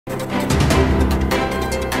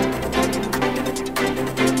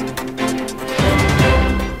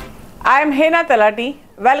I am Hena Talati.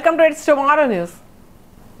 Welcome to It's Tomorrow News.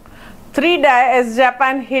 3 die as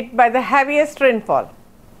Japan hit by the heaviest rainfall.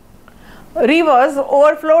 Rivers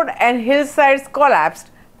overflowed and hillsides collapsed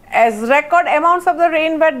as record amounts of the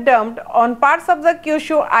rain were dumped on parts of the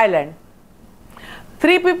Kyushu Island.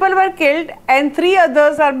 3 people were killed and 3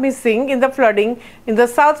 others are missing in the flooding in the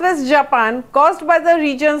southwest Japan caused by the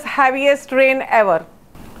region's heaviest rain ever.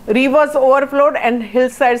 Rivers overflowed and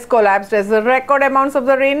hillsides collapsed as the record amounts of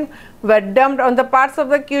the rain were dumped on the parts of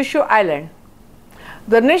the Kyushu Island.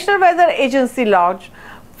 The National Weather Agency logged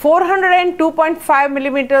 402.5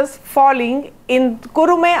 millimeters falling in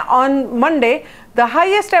Kurume on Monday, the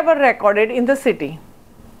highest ever recorded in the city.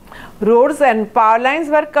 Roads and power lines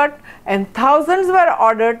were cut and thousands were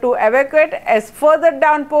ordered to evacuate as further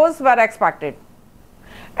downpours were expected.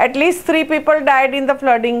 At least 3 people died in the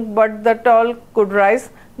flooding, but the toll could rise,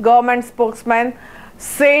 government spokesman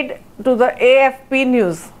said to the AFP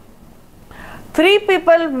News. 3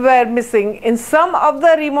 people were missing in some of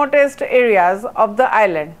the remotest areas of the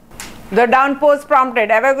island. The downpours prompted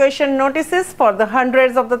evacuation notices for the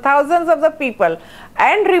hundreds of the thousands of the people,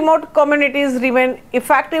 and remote communities remain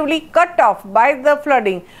effectively cut off by the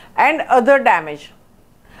flooding and other damage.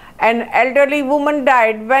 An elderly woman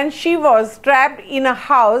died when she was trapped in a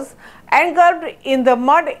house engulfed in the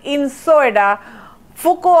mud in Soeda,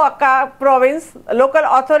 Fukuoka province, local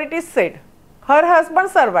authorities said. Her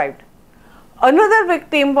husband survived. Another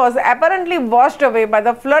victim was apparently washed away by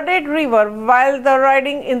the flooded river while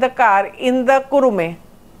riding in the car in the Kurume.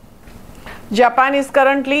 Japan is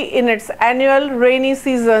currently in its annual rainy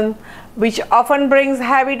season, which often brings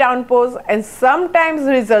heavy downpours and sometimes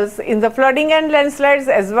results in the flooding and landslides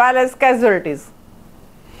as well as casualties.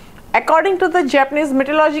 According to the Japanese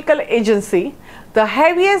Meteorological Agency, the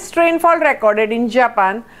heaviest rainfall recorded in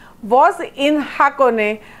Japan was in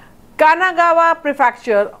Hakone, Kanagawa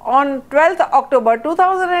Prefecture on 12th October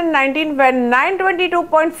 2019 when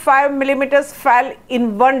 922.5 millimeters fell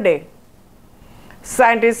in one day.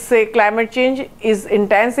 Scientists say climate change is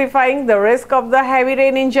intensifying the risk of the heavy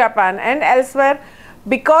rain in Japan and elsewhere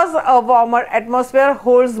because a warmer atmosphere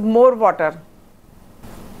holds more water.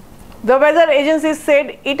 The weather agency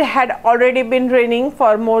said it had already been raining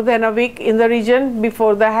for more than a week in the region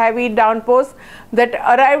before the heavy downpours that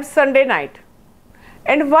arrived Sunday night.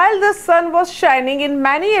 And while the sun was shining in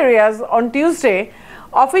many areas on Tuesday,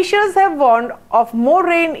 officials have warned of more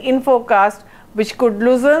rain in forecast, which could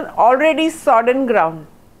loosen already sodden ground.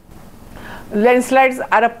 Landslides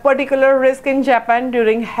are a particular risk in Japan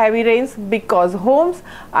during heavy rains because homes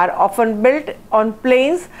are often built on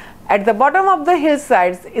plains at the bottom of the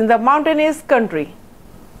hillsides in the mountainous country.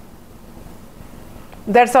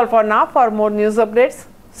 That's all for now. For more news updates,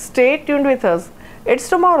 stay tuned with us. It's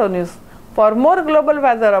Tomorrow News. For more global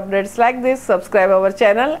weather updates like this, subscribe our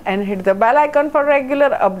channel and hit the bell icon for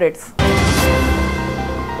regular updates.